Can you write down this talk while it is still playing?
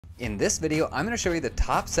In this video, I'm going to show you the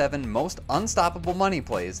top 7 most unstoppable money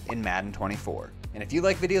plays in Madden 24. And if you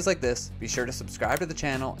like videos like this, be sure to subscribe to the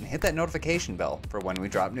channel and hit that notification bell for when we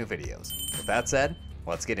drop new videos. With that said,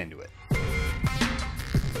 let's get into it.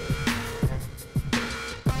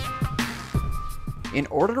 In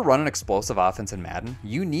order to run an explosive offense in Madden,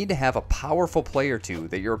 you need to have a powerful play or two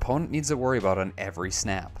that your opponent needs to worry about on every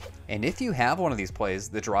snap. And if you have one of these plays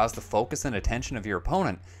that draws the focus and attention of your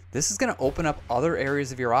opponent, this is going to open up other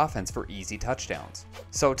areas of your offense for easy touchdowns.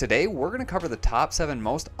 So today we're going to cover the top 7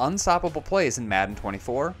 most unstoppable plays in Madden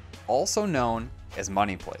 24, also known as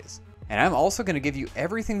money plays. And I'm also going to give you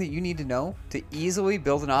everything that you need to know to easily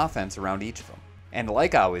build an offense around each of them. And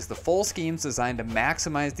like always, the full schemes designed to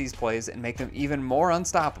maximize these plays and make them even more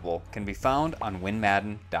unstoppable can be found on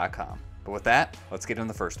WinMadden.com. But with that, let's get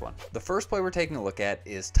into the first one. The first play we're taking a look at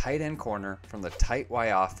is tight end corner from the tight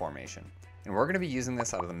Y off formation. And we're going to be using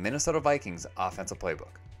this out of the Minnesota Vikings offensive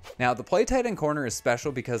playbook. Now, the play tight end corner is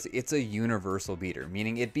special because it's a universal beater,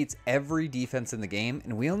 meaning it beats every defense in the game,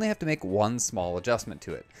 and we only have to make one small adjustment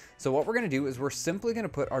to it. So what we're going to do is we're simply going to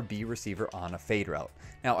put our B receiver on a fade route.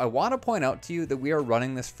 Now, I want to point out to you that we are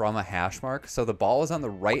running this from a hash mark, so the ball is on the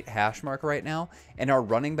right hash mark right now, and our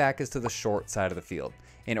running back is to the short side of the field.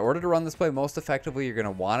 In order to run this play most effectively, you're going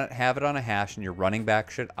to want to have it on a hash, and your running back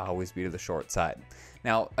should always be to the short side.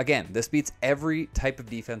 Now, again, this beats every type of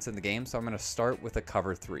defense in the game, so I'm going to start with a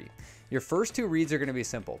cover 3. Your first 2 reads are going to be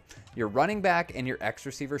simple. Your running back and your X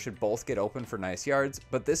receiver should both get open for nice yards,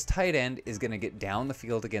 but this tight end is going to get down the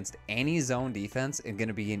field against any zone defense and going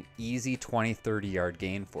to be an easy 20-30 yard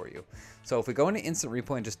gain for you. So if we go into instant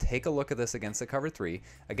replay and just take a look at this against the cover 3,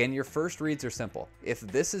 again, your first reads are simple. If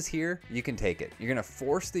this is here, you can take it. You're going to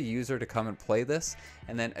force the user to come and play this,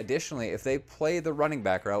 and then additionally, if they play the running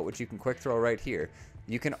back route, which you can quick throw right here,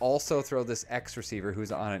 you can also throw this X receiver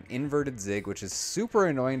who's on an inverted zig, which is super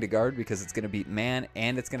annoying to guard because it's going to beat man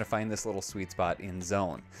and it's going to find this little sweet spot in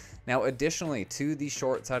zone. Now, additionally, to the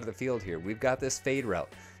short side of the field here, we've got this fade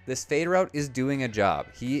route. This fade route is doing a job.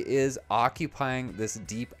 He is occupying this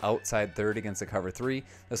deep outside third against a cover 3.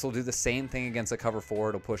 This will do the same thing against a cover 4.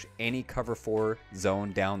 It'll push any cover 4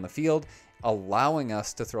 zone down the field, allowing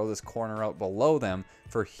us to throw this corner out below them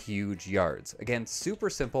for huge yards. Again, super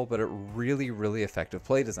simple, but a really effective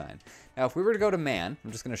play design. Now, if we were to go to man,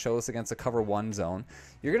 I'm just going to show this against a cover 1 zone,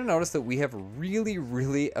 you're going to notice that we have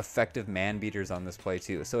really effective man beaters on this play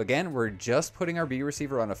too. So again, we're just putting our B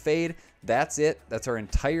receiver on a fade. That's it. That's our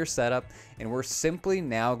entire setup. And we're simply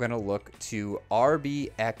now going to look to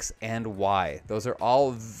RB, X, and Y. Those are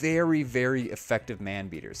all very effective man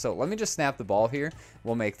beaters. So let me just snap the ball here.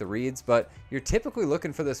 We'll make the reads, but you're typically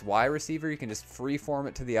looking for this Y receiver. You can just free form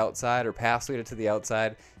it to the outside or pass lead it to the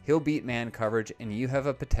outside. He'll beat man coverage, and you have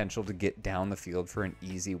a potential to get down the field for an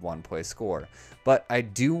easy one-play score. But I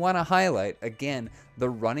do want to highlight, again, the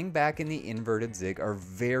running back and the inverted zig are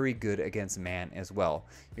very good against man as well.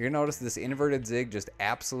 You're going to notice this inverted zig just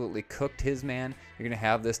absolutely cooked his man. You're going to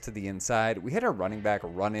have this to the inside. We had our running back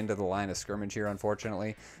run into the line of scrimmage here,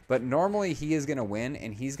 unfortunately. But normally he is going to win,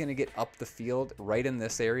 and he's going to get up the field right in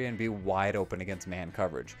this area and be wide open against man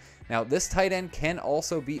coverage. Now, this tight end can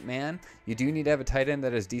also beat man. You do need to have a tight end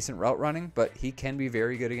that has decent route running, but he can be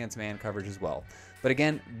very good against man coverage as well. But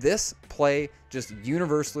again, this play just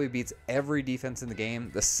universally beats every defense in the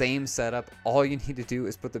game. The same setup. All you need to do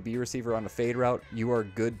is put the B receiver on a fade route. You are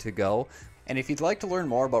good to go. And if you'd like to learn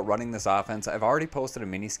more about running this offense, I've already posted a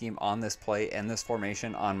mini scheme on this play and this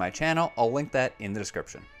formation on my channel. I'll link that in the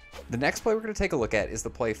description. The next play we're going to take a look at is the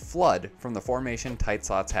play Flood from the formation tight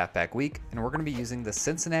slots halfback weak, and we're going to be using the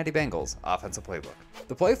Cincinnati Bengals offensive playbook.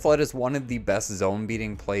 The play Flood is one of the best zone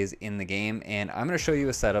beating plays in the game, and I'm going to show you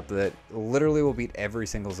a setup that literally will beat every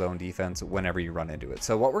single zone defense whenever you run into it.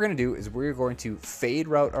 So what we're going to do is we're going to fade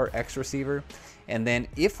route our X receiver, and then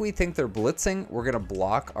if we think they're blitzing, we're going to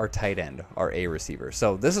block our tight end, our A receiver.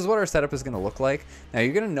 So this is what our setup is going to look like. Now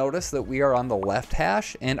you're going to notice that we are on the left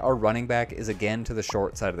hash and our running back is again to the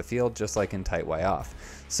short side of the field, just like in tight Y off.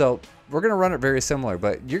 So we're going to run it very similar,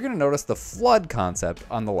 but you're going to notice the flood concept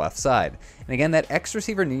on the left side. And again, that X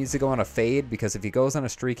receiver needs to go on a fade because if he goes on a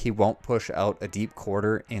streak, he won't push out a deep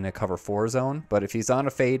quarter in a cover 4 zone, but if he's on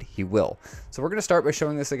a fade, he will. So we're going to start by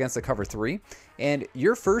showing this against the cover 3. And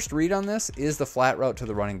your first read on this is the flat route to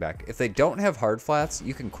the running back. If they don't have hard flats,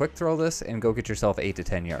 you can quick throw this and go get yourself 8 to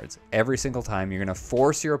 10 yards. Every single time, you're going to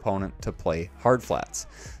force your opponent to play hard flats.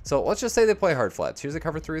 So let's just say they play hard flats. Here's a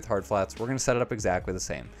cover 3 with hard flats. We're going to set it up exactly the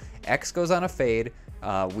same. X goes on a fade.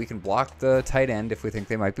 We can block the tight end if we think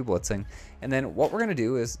they might be blitzing. And then what we're going to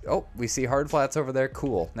do is, oh, we see hard flats over there.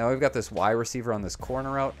 Cool. Now we've got this Y receiver on this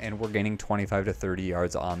corner route, and we're gaining 25 to 30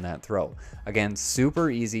 yards on that throw. Again, super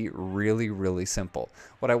easy, really, really simple.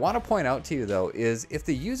 What I want to point out to you, though, is if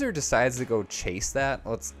the user decides to go chase that,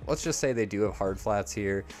 let's just say they do have hard flats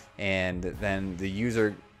here, and then the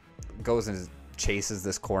user goes and chases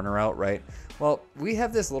this corner route, right? Well, we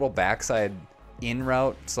have this little backside in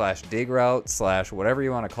route slash dig route slash whatever you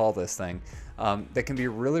want to call this thing that can be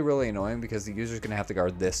really, really annoying because the user is going to have to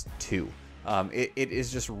guard this too. It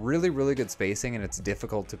is just really, really good spacing, and it's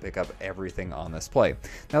difficult to pick up everything on this play.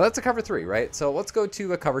 Now that's a cover 3, right? So let's go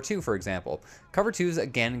to a cover 2, for example. Cover 2 is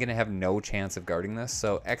again going to have no chance of guarding this.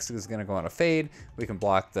 So X is going to go on a fade. We can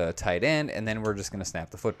block the tight end, and then we're just going to snap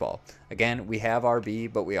the football. Again, we have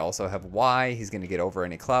RB, but we also have Y. He's going to get over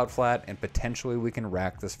any cloud flat, and potentially we can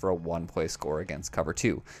rack this for a 1-play score against cover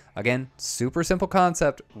 2. Again, super simple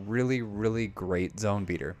concept, really, really great zone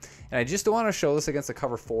beater. And I just want to show this against a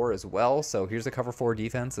cover 4 as well. So here's a cover 4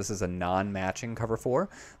 defense. This is a non-matching cover 4,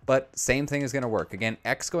 but same thing is going to work. Again,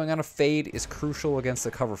 X going on a fade is crucial against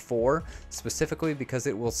the cover 4, specifically because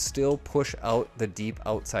it will still push out the deep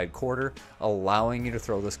outside quarter, allowing you to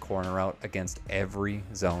throw this corner out against every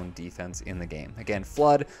zone defense in the game. Again,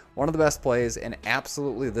 flood, one of the best plays, and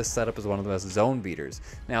absolutely this setup is one of the best zone beaters.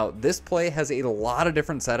 Now, this play has a lot of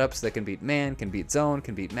different setups that can beat man, can beat zone,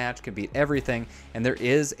 can beat match, can beat everything, and there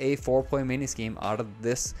is a 4-play mini scheme out of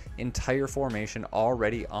this entire formation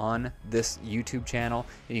already on this YouTube channel,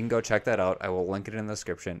 and you can go check that out. I will link it in the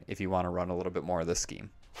description if you want to run a little bit more of this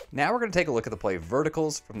scheme. Now we're going to take a look at the play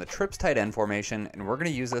verticals from the trips tight end formation, and we're going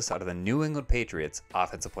to use this out of the New England Patriots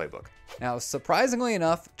offensive playbook. Now, surprisingly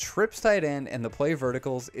enough, trips tight end and the play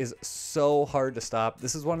verticals is so hard to stop.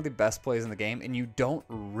 This is one of the best plays in the game, and you don't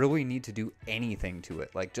really need to do anything to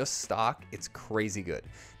it. Like, just stock, it's crazy good.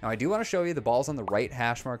 Now, I do want to show you the balls on the right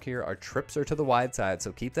hash mark here. Our trips are to the wide side,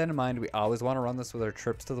 so keep that in mind. We always want to run this with our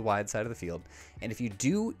trips to the wide side of the field. And if you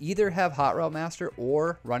do either have Hot Route Master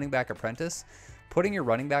or Running Back Apprentice, putting your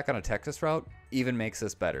running back on a Texas route even makes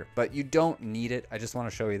this better, but you don't need it. I just want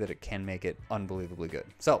to show you that it can make it unbelievably good.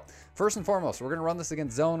 So first and foremost, we're going to run this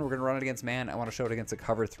against zone. We're going to run it against man. I want to show it against a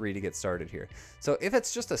cover 3 to get started here. So if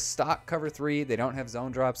it's just a stock cover 3, they don't have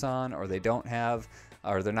zone drops on, or they don't have,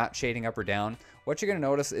 or they're not shading up or down, what you're going to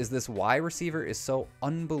notice is this Y receiver is so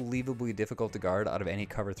unbelievably difficult to guard out of any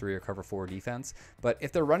cover 3 or cover 4 defense. But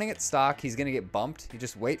if they're running it stock, he's going to get bumped. You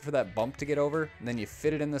just wait for that bump to get over, and then you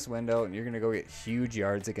fit it in this window, and you're going to go get huge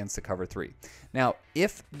yards against the cover 3. Now,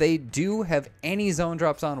 if they do have any zone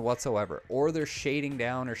drops on whatsoever, or they're shading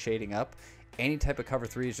down or shading up, any type of cover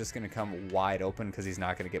 3 is just going to come wide open because he's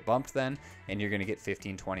not going to get bumped then, and you're going to get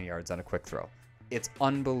 15, 20 yards on a quick throw. It's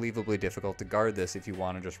unbelievably difficult to guard this if you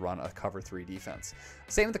want to just run a cover 3 defense.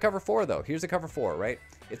 Same with the cover 4 though. Here's a cover 4, right?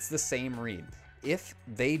 It's the same read. If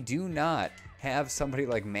they do not have somebody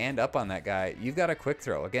like manned up on that guy, you've got a quick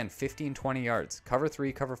throw. Again, 15, 20 yards. Cover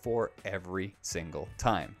 3, cover 4 every single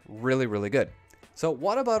time. Really, really good. So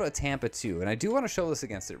what about a Tampa 2? And I do want to show this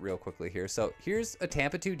against it real quickly here. So here's a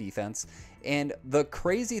Tampa 2 defense. And the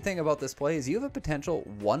crazy thing about this play is you have a potential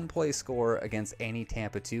 1-play score against any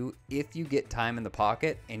Tampa 2 if you get time in the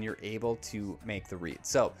pocket and you're able to make the read.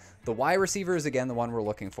 So the Y receiver is again the one we're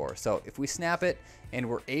looking for. So if we snap it and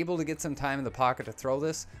we're able to get some time in the pocket to throw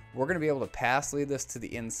this, we're going to be able to pass lead this to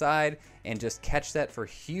the inside and just catch that for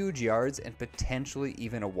huge yards and potentially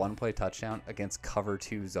even a 1-play touchdown against cover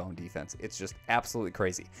 2 zone defense. It's just absolutely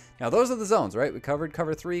crazy. Now those are the zones, right? We covered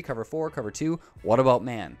cover 3, cover 4, cover 2. What about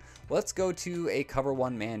man? Let's go to a cover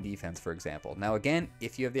 1 man defense, for example. Now again,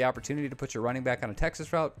 if you have the opportunity to put your running back on a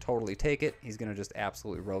Texas route, totally take it. He's going to just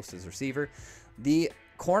absolutely roast his receiver. The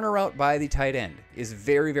corner route by the tight end is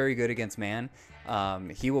very, very good against man.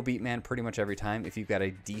 He will beat man pretty much every time if you've got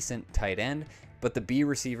a decent tight end. But the B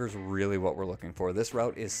receiver is really what we're looking for. This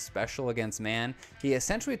route is special against man. He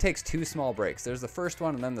essentially takes 2 small breaks. There's the first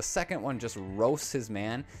one, and then the second one just roasts his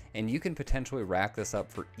man, and you can potentially rack this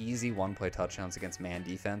up for easy 1-play touchdowns against man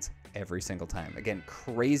defense every single time. Again,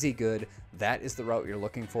 crazy good. That is the route you're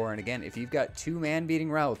looking for. And again, if you've got 2 man-beating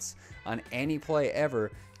routes on any play ever,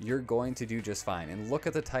 you're going to do just fine. And look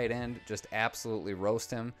at the tight end, just absolutely roast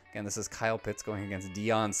him. Again, this is Kyle Pitts going against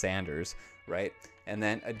Deion Sanders, right? And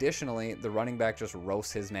then additionally, the running back just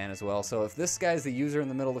roasts his man as well. So if this guy's the user in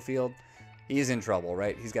the middle of the field, he's in trouble,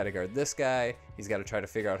 right? He's got to guard this guy. He's got to try to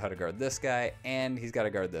figure out how to guard this guy, and he's got to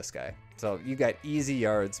guard this guy. So you got easy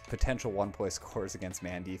yards, potential one-play scores against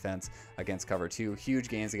man defense, against cover 2, huge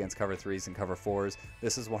gains against cover 3s and cover 4s.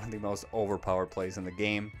 This is one of the most overpowered plays in the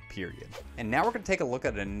game, period. And now we're going to take a look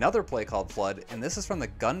at another play called Flood, and this is from the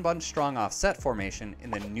gun bunch strong offset formation in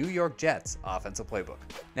the New York Jets offensive playbook.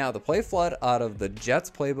 Now the play Flood out of the Jets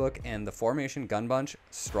playbook and the formation gun bunch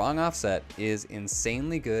strong offset is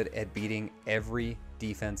insanely good at beating every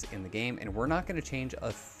defense in the game, and we're not going to change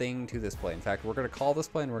a thing to this play. In fact, we're going to call this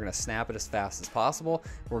play and we're going to snap it as fast as possible.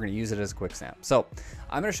 We're going to use it as a quick snap. So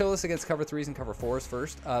I'm going to show this against cover 3s and cover 4s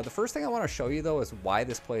first. The first thing I want to show you though is why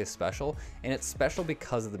this play is special, and it's special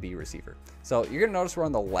because of the B receiver. So you're going to notice we're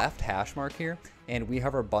on the left hash mark here, and we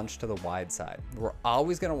have our bunch to the wide side. We're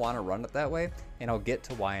always going to want to run it that way, and I'll get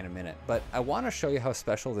to why in a minute, but I want to show you how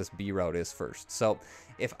special this B route is first. So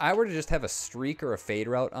if I were to just have a streak or a fade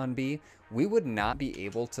route on B, we would not be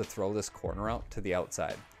able to throw this corner out to the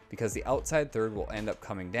outside, because the outside third will end up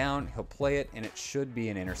coming down, he'll play it, and it should be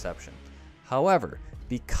an interception. However,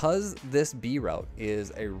 because this B route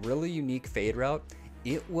is a really unique fade route,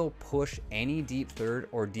 it will push any deep third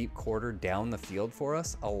or deep quarter down the field for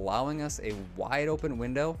us, allowing us a wide open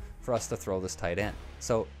window for us to throw this tight end.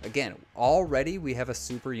 So again, already we have a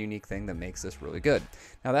super unique thing that makes this really good.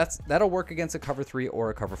 Now that'll work against a cover 3 or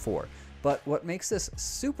a cover 4. But what makes this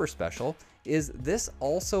super special is this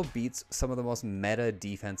also beats some of the most meta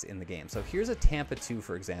defense in the game. So here's a Tampa 2,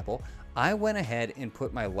 for example. I went ahead and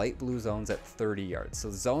put my light blue zones at 30 yards.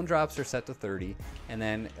 So zone drops are set to 30, and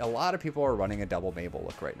then a lot of people are running a double Mabel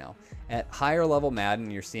look right now. At higher level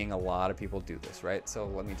Madden, you're seeing a lot of people do this, right? So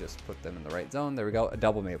let me just put them in the right zone. There we go, a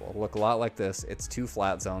double Mabel. It'll look a lot like this. It's 2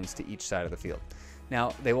 flat zones to each side of the field.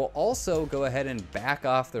 Now, they will also go ahead and back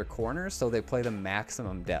off their corners so they play the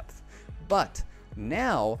maximum depth. But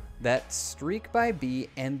now that streak by B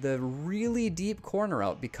and the really deep corner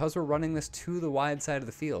out, because we're running this to the wide side of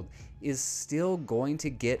the field, is still going to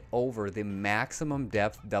get over the maximum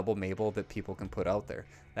depth double Mabel that people can put out there.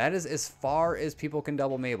 That is as far as people can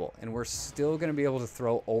double Mabel, and we're still going to be able to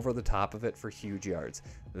throw over the top of it for huge yards.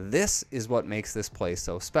 This is what makes this play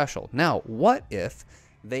so special. Now, what if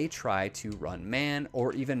they try to run man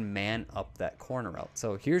or even man up that corner out?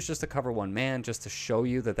 So here's just a cover 1 man just to show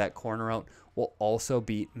you that that corner out will also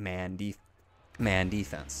beat man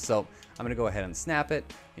defense. So I'm going to go ahead and snap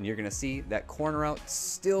it, and you're going to see that corner out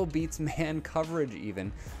still beats man coverage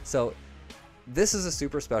even. So this is a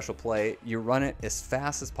super special play. You run it as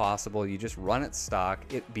fast as possible. You just run it stock.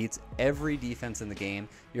 It beats every defense in the game.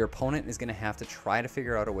 Your opponent is going to have to try to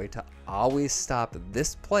figure out a way to always stop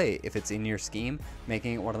this play if it's in your scheme,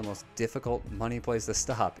 making it one of the most difficult money plays to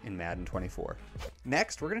stop in Madden 24.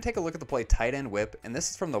 Next, we're going to take a look at the play tight end whip, and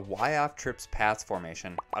this is from the Y-off trips pass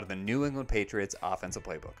formation out of the New England Patriots offensive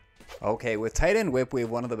playbook. Okay, with tight end whip, we have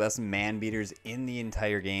one of the best man beaters in the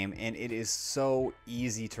entire game, and it is so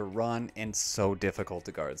easy to run and so difficult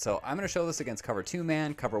to guard. So I'm going to show this against cover 2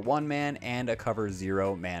 man, cover 1 man, and a cover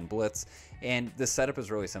 0 man blitz. And the setup is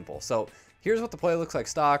really simple. So here's what the play looks like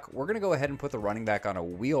stock. We're going to go ahead and put the running back on a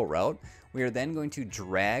wheel route. We are then going to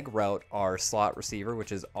drag route our slot receiver,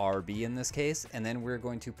 which is RB in this case, and then we're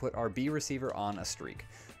going to put our B receiver on a streak.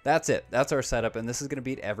 That's it. That's our setup, and this is going to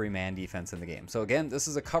beat every man defense in the game. So again, this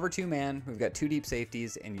is a cover 2 man. We've got 2 deep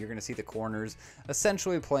safeties, and you're going to see the corners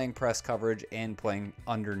essentially playing press coverage and playing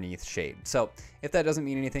underneath shade. So if that doesn't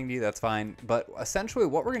mean anything to you, that's fine. But essentially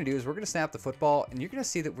what we're going to do is we're going to snap the football, and you're going to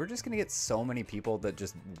see that we're just going to get so many people that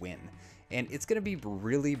just win. And it's going to be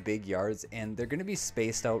really big yards, and they're going to be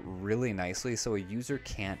spaced out really nicely so a user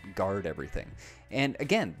can't guard everything. And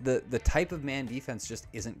again, the type of man defense just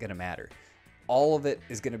isn't going to matter. All of it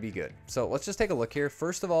is going to be good. So let's just take a look here.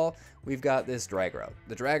 First of all, we've got this drag route.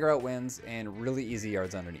 The drag route wins and really easy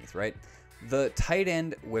yards underneath, right? The tight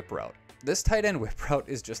end whip route. This tight end whip route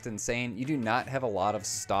is just insane. You do not have a lot of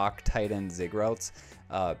stock tight end zig routes,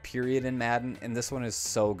 period, in Madden, and this one is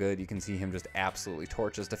so good. You can see him just absolutely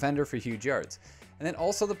torch his defender for huge yards. And then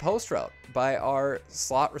also the post route by our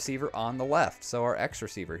slot receiver on the left, so our X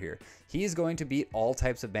receiver here. He's going to beat all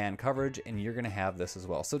types of man coverage, and you're going to have this as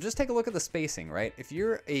well. So just take a look at the spacing, right? If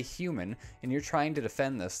you're a human and you're trying to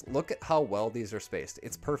defend this, look at how well these are spaced.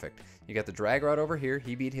 It's perfect. You got the drag route over here,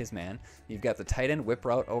 he beat his man. You've got the tight end whip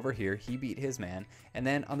route over here, he beat his man. And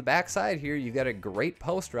then on the back side here, you've got a great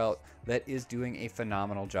post route that is doing a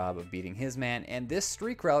phenomenal job of beating his man. And this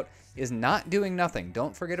streak route is not doing nothing.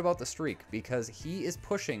 Don't forget about the streak, because he is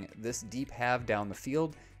pushing this deep half down the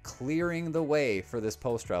field, clearing the way for this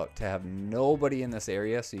post route to have nobody in this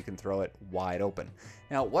area so you can throw it wide open.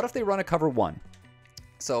 Now, what if they run a cover 1?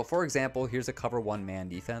 So for example, here's a cover one man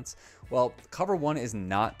defense. Well, cover one is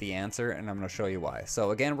not the answer, and I'm going to show you why.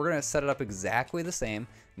 So again, we're going to set it up exactly the same.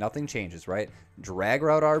 Nothing changes, right? Drag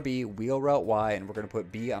route RB, wheel route Y, and we're going to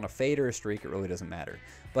put B on a fade or a streak. It really doesn't matter.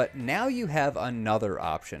 But now you have another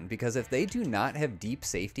option, because if they do not have deep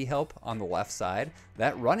safety help on the left side,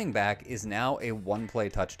 that running back is now a one-play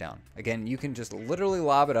touchdown. Again, you can just literally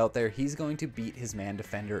lob it out there. He's going to beat his man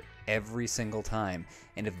defender every single time.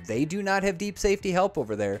 And if they do not have deep safety help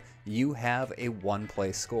over there, you have a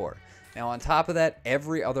one-play score. Now on top of that,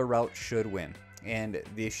 every other route should win. And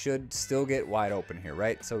they should still get wide open here,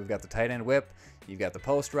 right? So we've got the tight end whip, you've got the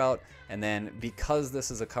post route, and then because this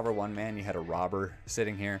is a cover one man, you had a robber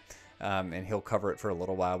sitting here, and he'll cover it for a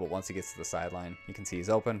little while, but once he gets to the sideline, you can see he's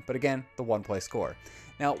open. But again, the one-play score.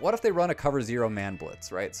 Now, what if they run a cover zero man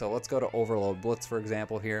blitz, right? So let's go to overload blitz, for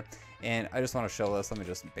example, here. And I just want to show this. Let me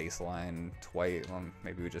just baseline twice.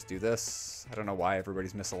 Maybe we just do this. I don't know why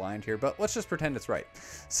everybody's misaligned here, but let's just pretend it's right.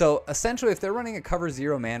 So essentially, if they're running a cover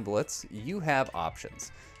zero man blitz, you have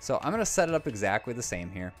options. So I'm going to set it up exactly the same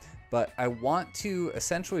here, but I want to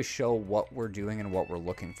essentially show what we're doing and what we're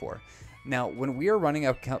looking for. Now, when we are running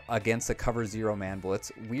up against a cover zero man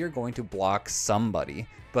blitz, we are going to block somebody,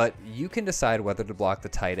 but you can decide whether to block the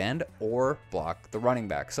tight end or block the running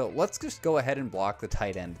back. So let's just go ahead and block the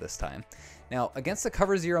tight end this time. Now, against the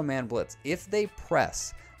cover zero man blitz, if they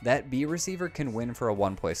press, that B receiver can win for a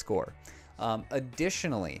one-play score.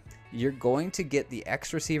 Additionally, you're going to get the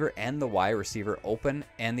X receiver and the Y receiver open,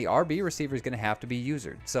 and the RB receiver is going to have to be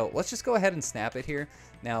usered. So let's just go ahead and snap it here.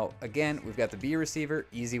 Now, again, we've got the B receiver,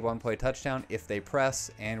 easy one-play touchdown if they press,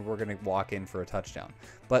 and we're going to walk in for a touchdown.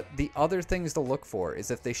 But the other things to look for is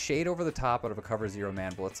if they shade over the top out of a cover zero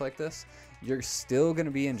man blitz like this, you're still going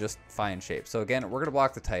to be in just fine shape. So again, we're going to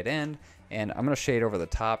block the tight end, and I'm going to shade over the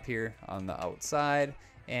top here on the outside,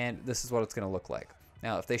 and this is what it's going to look like.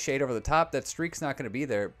 Now, if they shade over the top, that streak's not going to be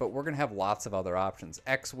there, but we're going to have lots of other options.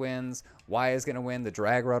 X wins, Y is going to win, the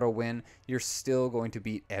drag route will win. You're still going to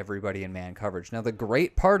beat everybody in man coverage. Now, the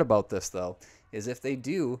great part about this, though, is if they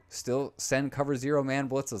do still send cover zero man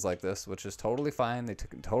blitzes like this, which is totally fine, they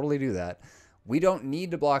can totally do that, we don't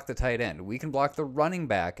need to block the tight end. We can block the running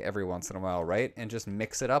back every once in a while, right? And just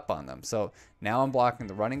mix it up on them. So now I'm blocking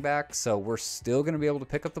the running back, so we're still going to be able to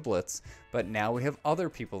pick up the blitz, but now we have other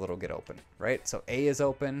people that'll get open, right? So A is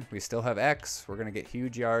open, we still have X, we're going to get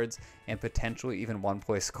huge yards and potentially even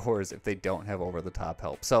one-play scores if they don't have over-the-top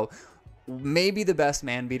help. So maybe the best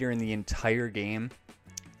man beater in the entire game.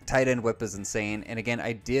 Tight end whip is insane. And again,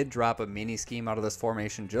 I did drop a mini scheme out of this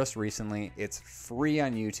formation just recently. It's free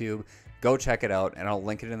on YouTube. Go check it out, and I'll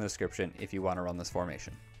link it in the description if you want to run this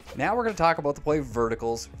formation. Now we're going to talk about the play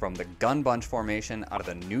verticals from the gun bunch formation out of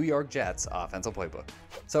the New York Jets offensive playbook.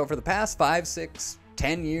 So for the past 5, 6,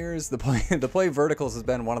 10 years, the play verticals has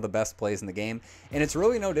been one of the best plays in the game, and it's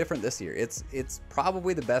really no different this year. It's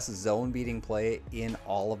probably the best zone beating play in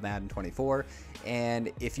all of Madden 24,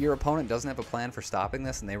 and if your opponent doesn't have a plan for stopping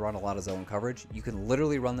this and they run a lot of zone coverage, you can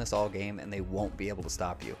literally run this all game and they won't be able to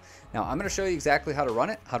stop you. Now I'm going to show you exactly how to run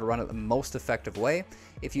it the most effective way.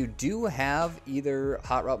 If you do have either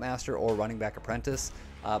Hot Route Master or Running Back Apprentice,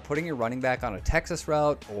 putting your running back on a Texas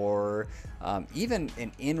route or even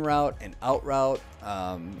an in route, an out route,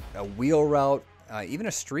 a wheel route, even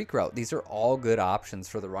a streak route. These are all good options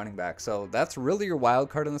for the running back. So that's really your wild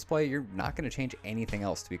card in this play. You're not going to change anything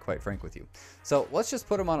else, to be quite frank with you. So let's just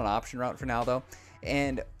put them on an option route for now, though.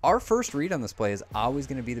 And our first read on this play is always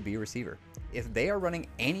going to be the B receiver. If they are running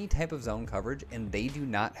any type of zone coverage and they do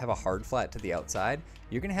not have a hard flat to the outside,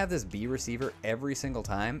 you're going to have this B receiver every single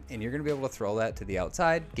time, and you're going to be able to throw that to the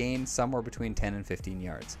outside, gain somewhere between 10 and 15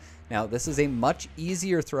 yards. Now, this is a much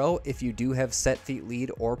easier throw if you do have set feet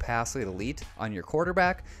lead or pass lead elite on your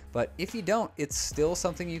quarterback, but if you don't, it's still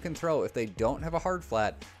something you can throw. If they don't have a hard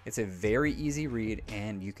flat, it's a very easy read,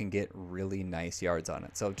 and you can get really nice yards on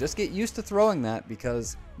it. So just get used to throwing that,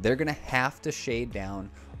 because they're going to have to shade down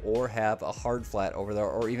or have a hard flat over there,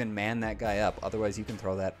 or even man that guy up. Otherwise, you can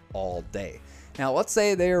throw that all day. Now, let's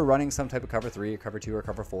say they're running some type of cover 3 or cover 2 or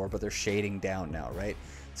cover 4, but they're shading down now, right?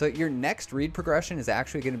 So your next read progression is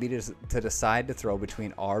actually going to be to decide to throw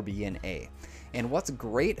between R, B, and A. And what's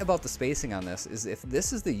great about the spacing on this is if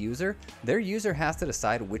this is the user, their user has to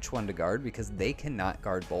decide which one to guard, because they cannot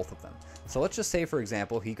guard both of them. So let's just say, for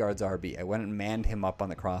example, he guards RB. I went and manned him up on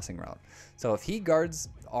the crossing route. So if he guards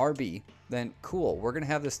RB, then cool, we're going to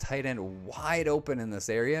have this tight end wide open in this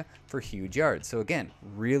area for huge yards. So again,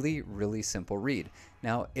 really, really simple read.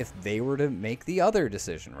 Now, if they were to make the other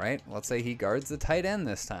decision, right? Let's say he guards the tight end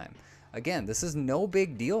this time. again, this is no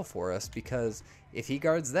big deal for us because if he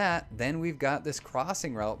guards that, then we've got this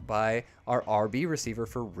crossing route by our RB receiver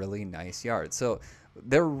for really nice yards. So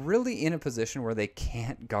they're really in a position where they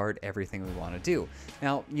can't guard everything we want to do.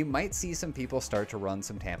 Now, you might see some people start to run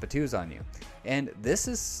some Tampa 2s on you, and this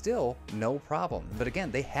is still no problem. But again,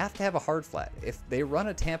 they have to have a hard flat. If they run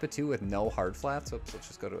a Tampa 2 with no hard flats, oops, let's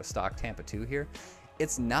just go to a stock Tampa 2 here.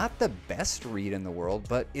 It's not the best read in the world,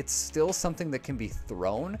 but it's still something that can be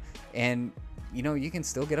thrown, and you can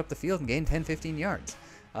still get up the field and gain 10-15 yards.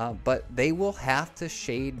 But they will have to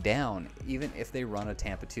shade down even if they run a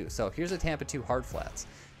Tampa 2. So here's a Tampa 2 hard flats.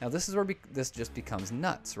 Now this is where this just becomes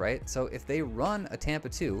nuts, right? So if they run a Tampa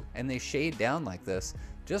 2 and they shade down like this,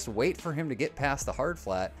 just wait for him to get past the hard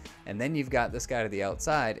flat, and then you've got this guy to the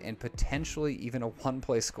outside and potentially even a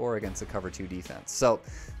one-play score against the cover 2 defense. So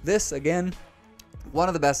this, again, one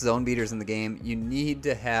of the best zone beaters in the game. You need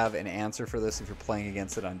to have an answer for this if you're playing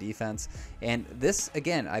against it on defense. And this,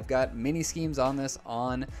 again, I've got mini schemes on this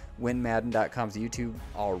on WinMadden.com's YouTube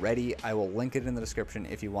already. I will link it in the description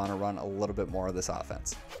if you want to run a little bit more of this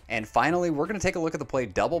offense. And finally, we're going to take a look at the play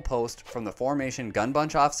double post from the formation gun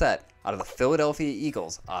bunch offset out of the Philadelphia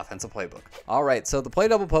Eagles offensive playbook. All right, so the play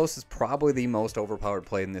double post is probably the most overpowered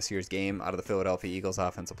play in this year's game out of the Philadelphia Eagles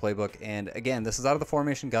offensive playbook. And again, this is out of the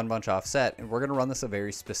formation gun bunch offset, and we're going to run this a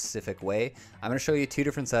very specific way. I'm going to show you two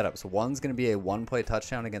different setups. One's going to be a one-play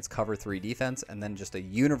touchdown against cover 3 defense, and then just a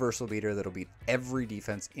universal beater that'll beat every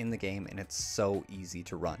defense in the game, and it's so easy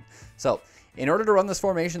to run. So in order to run this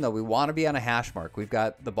formation, though, we want to be on a hash mark. We've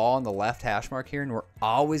got the ball on the left hash mark here, and we're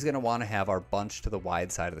always going to want to have our bunch to the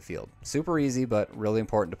wide side of the field. Super easy, but really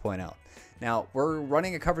important to point out. Now, we're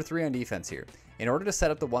running a cover 3 on defense here. In order to set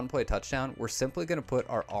up the one-play touchdown, we're simply going to put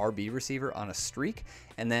our RB receiver on a streak,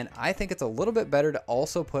 and then I think it's a little bit better to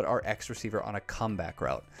also put our X receiver on a comeback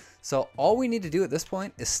route. So all we need to do at this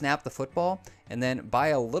point is snap the football, and then buy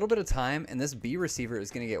a little bit of time, and this B receiver is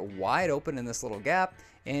going to get wide open in this little gap,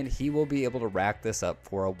 and he will be able to rack this up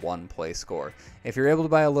for a one-play score. If you're able to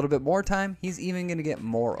buy a little bit more time, he's even going to get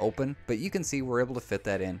more open, but you can see we're able to fit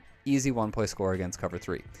that in. Easy one-play score against cover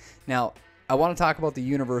 3. Now, I want to talk about the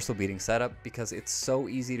universal beating setup because it's so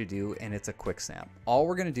easy to do and it's a quick snap. All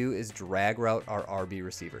we're going to do is drag route our RB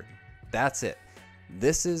receiver. That's it.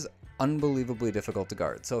 This is unbelievably difficult to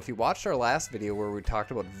guard. So if you watched our last video where we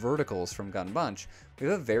talked about verticals from gun bunch, we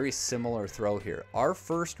have a very similar throw here. Our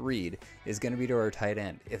first read is going to be to our tight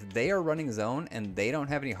end. If they are running zone and they don't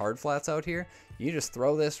have any hard flats out here, you just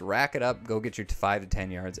throw this, rack it up, go get your 5 to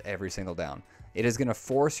 10 yards every single down. It is going to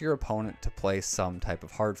force your opponent to play some type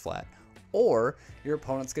of hard flat. Or your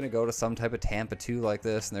opponent's going to go to some type of Tampa 2 like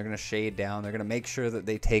this, and they're going to shade down. They're going to make sure that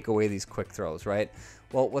they take away these quick throws, right?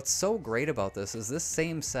 Well, what's so great about this is this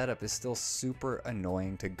same setup is still super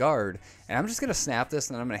annoying to guard. And I'm just going to snap this,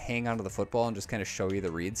 and then I'm going to hang onto the football and just kind of show you the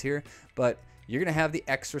reads here. But you're going to have the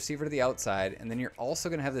X receiver to the outside, and then you're also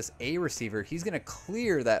going to have this A receiver. He's going to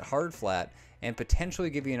clear that hard flat and potentially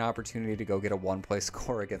give you an opportunity to go get a one-play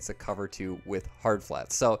score against a cover 2 with hard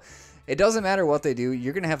flats. So it doesn't matter what they do.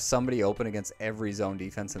 You're going to have somebody open against every zone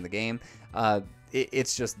defense in the game.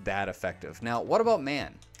 It's just that effective. Now, what about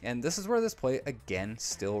man? And this is where this play, again,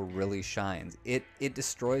 still really shines. It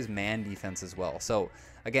destroys man defense as well. So,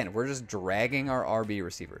 again, we're just dragging our RB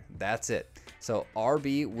receiver. That's it. So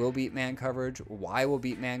RB will beat man coverage, Y will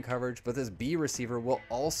beat man coverage, but this B receiver will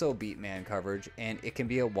also beat man coverage, and it can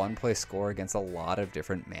be a one-play score against a lot of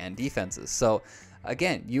different man defenses. So,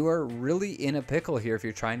 again, you are really in a pickle here if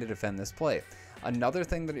you're trying to defend this play. Another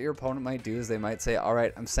thing that your opponent might do is they might say, all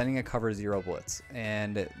right, I'm sending a cover 0 blitz.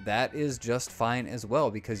 And that is just fine as well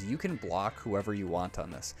because you can block whoever you want on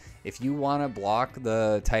this. If you want to block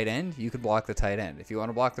the tight end, you can block the tight end. If you want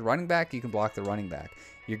to block the running back, you can block the running back.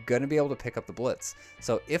 You're going to be able to pick up the blitz.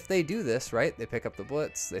 So if they do this, right, they pick up the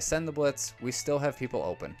blitz, they send the blitz, we still have people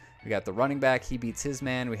open. We got the running back, he beats his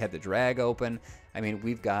man, we had the drag open. I mean,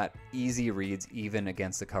 we've got easy reads even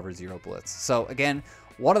against the cover 0 blitz. So again,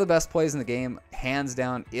 one of the best plays in the game, hands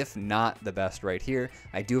down, if not the best right here.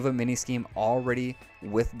 I do have a mini scheme already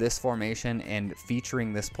with this formation and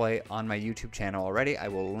featuring this play on my YouTube channel already. I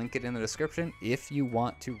will link it in the description if you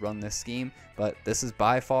want to run this scheme, but this is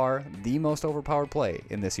by far the most overpowered play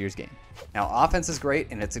in this year's game. Now, offense is great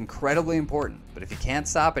and it's incredibly important, but if you can't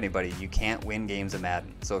stop anybody, you can't win games of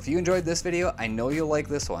Madden. So if you enjoyed this video, I know you'll like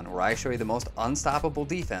this one where I show you the most unstoppable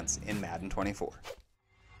defense in Madden 24.